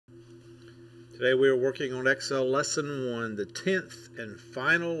Today we are working on Excel Lesson 1, the 10th and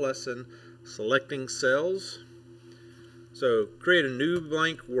final lesson, selecting cells. So create a new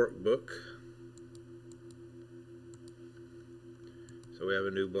blank workbook. So we have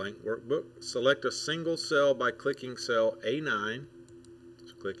a new blank workbook. Select a single cell by clicking cell A9.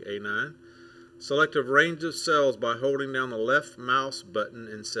 So click A9. Select a range of cells by holding down the left mouse button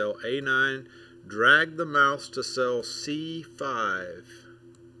in cell A9. Drag the mouse to cell C5.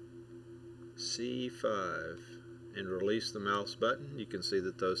 C5 and release the mouse button. You can see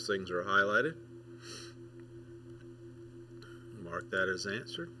that those things are highlighted. Mark that as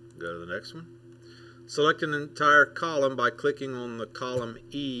answered. Go to the next one. Select an entire column by clicking on the column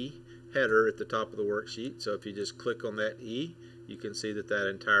E header at the top of the worksheet. So if you just click on that E, you can see that that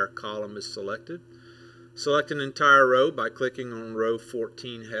entire column is selected. Select an entire row by clicking on row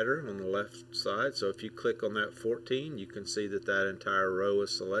 14 header on the left side. So if you click on that 14, you can see that that entire row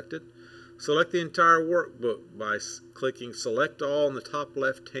is selected. Select the entire workbook by clicking Select All in the top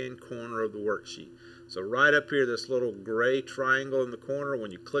left-hand corner of the worksheet. So right up here, this little gray triangle in the corner, when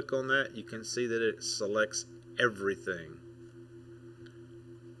you click on that, you can see that it selects everything.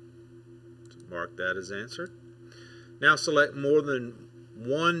 So mark that as answered. Now select more than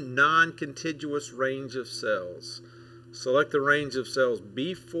one non-contiguous range of cells. Select the range of cells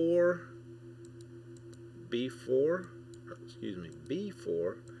B4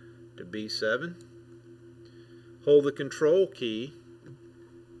 to B7. Hold the control key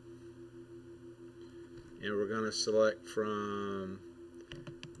and we're going to select from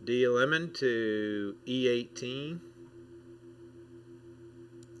D11 to E18.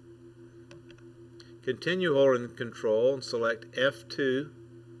 Continue holding the control and select F2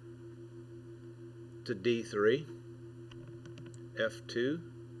 to D3. F2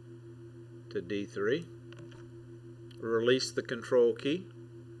 to D3. Release the control key.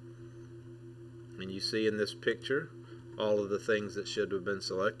 And you see in this picture all of the things that should have been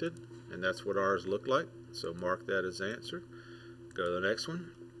selected, and that's what ours look like. So mark that as answered. Go to the next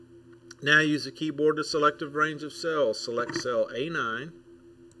one. Now use the keyboard to select a range of cells. Select cell A9.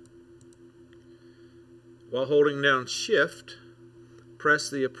 While holding down Shift, press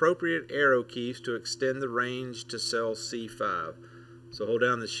the appropriate arrow keys to extend the range to cell C5. So hold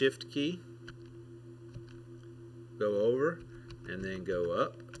down the Shift key, go over, and then go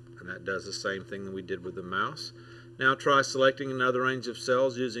up. And that does the same thing that we did with the mouse. Now try selecting another range of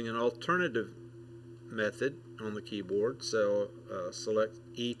cells using an alternative method on the keyboard. So select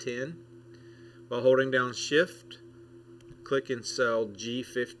E10. While holding down Shift, click in cell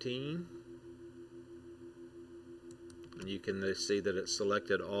G15. And you can see that it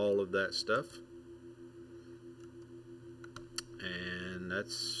selected all of that stuff. And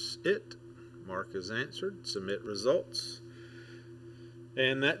that's it. Mark as answered. Submit results.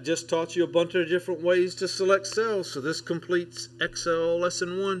 And that just taught you a bunch of different ways to select cells. So this completes Excel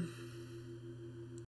Lesson 1.